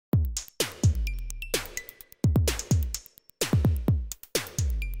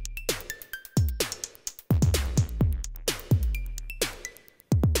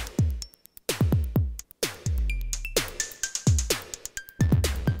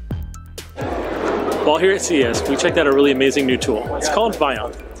While here at CES, we checked out a really amazing new tool. It's called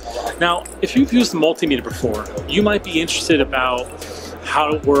Vion. Now, if you've used the multimeter before, you might be interested about how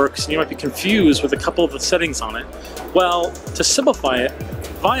it works, and you might be confused with a couple of the settings on it. Well, to simplify it,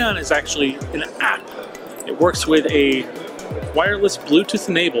 Vion is actually an app. It works with a wireless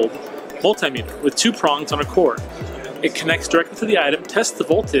Bluetooth-enabled multimeter with 2 prongs on a cord. It connects directly to the item, tests the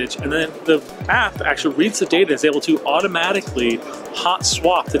voltage, and then the app actually reads the data and is able to automatically hot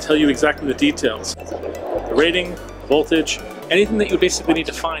swap to tell you exactly the details. The rating, voltage, anything that you basically need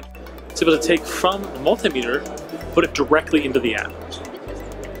to find, it's able to take from the multimeter, put it directly into the app.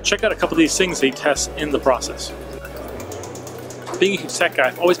 Check out a couple of these things they test in the process. Being a huge tech guy,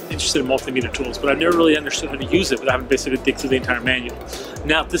 I've always been interested in multimeter tools, but I've never really understood how to use it without having to basically dig through the entire manual.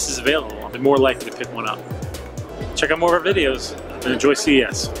 Now, if this is available, I'll be more likely to pick one up. Check out more of our videos and enjoy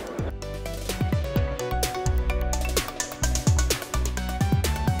CES.